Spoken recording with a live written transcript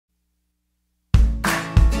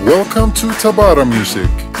Welcome to Tabatamusic.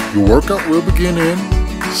 Your workout will begin in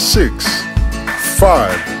 6,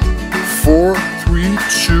 5, 4, 3,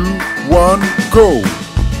 2, 1, go.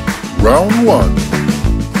 Round 1.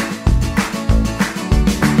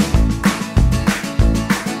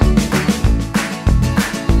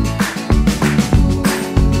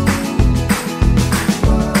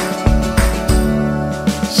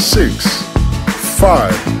 Six,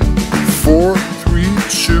 5, 4, 3,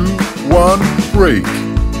 2, 1, break.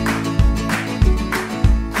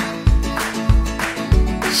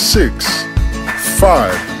 6,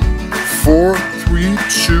 5, 4, 3,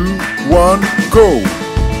 2, 1, go.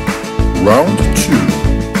 Round 2.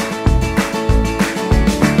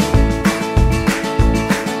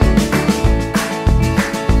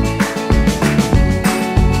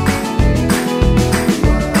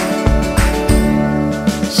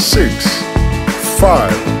 Six,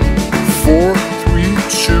 5, 4, 3,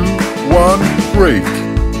 2, 1, break.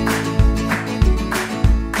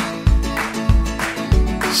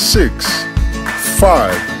 6,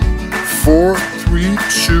 5, 4, 3,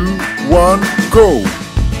 2, 1, go.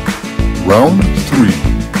 Round 3.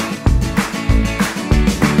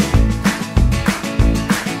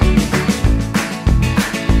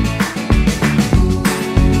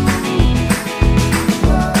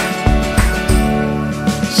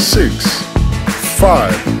 Six,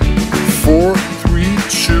 5, 4, 3,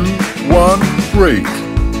 2, 1, break.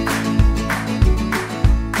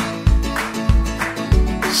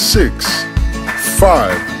 6,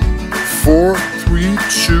 5, 4, 3,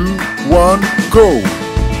 2, 1, go.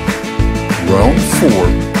 Round 4.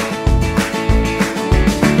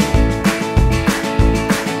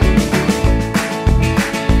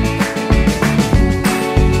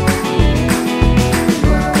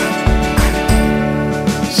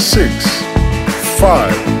 Six,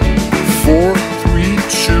 5, 4, 3,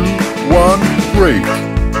 2, 1, break.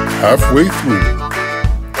 Halfway through.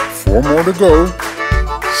 4 more to go.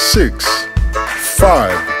 6,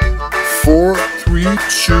 5, 4, 3,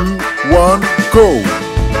 2, 1, go.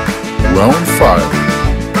 Round 5.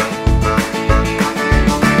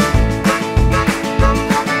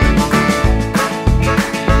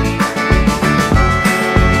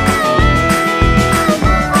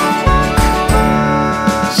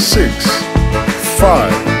 Six,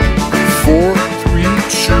 5, 4, 3,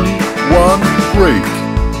 2, 1, break.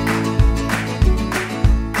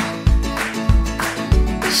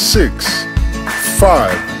 6,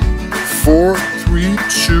 5, 4, 3,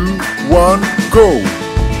 2, 1, go.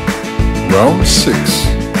 Round 6.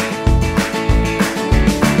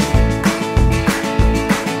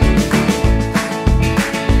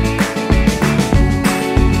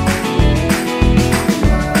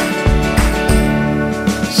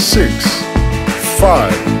 6,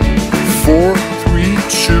 5, 4, 3,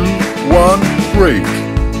 2, 1, break.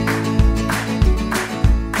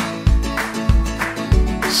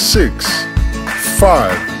 6,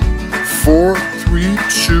 5, 4, 3,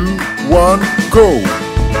 2, 1, go.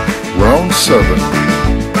 Round 7.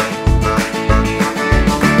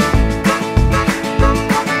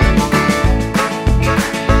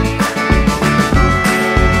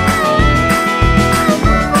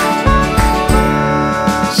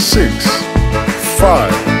 Six,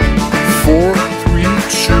 5, 4, 3,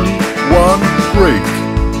 2, 1, break.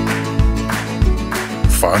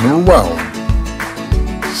 Final round.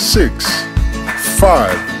 6,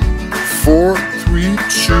 5, 4, 3,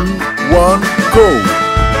 2, 1, go.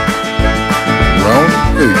 Round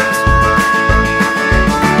 8.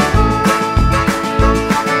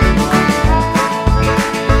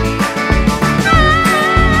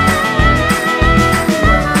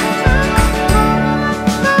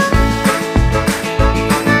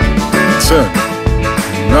 Ten,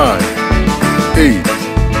 9, 8,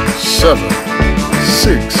 7,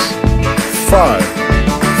 6, 5,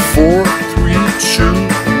 4, 3, 2,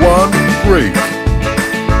 1, break.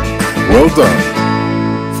 Well done.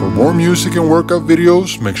 For more music and workout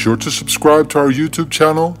videos, make sure to subscribe to our YouTube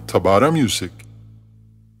channel, Tabatamusic.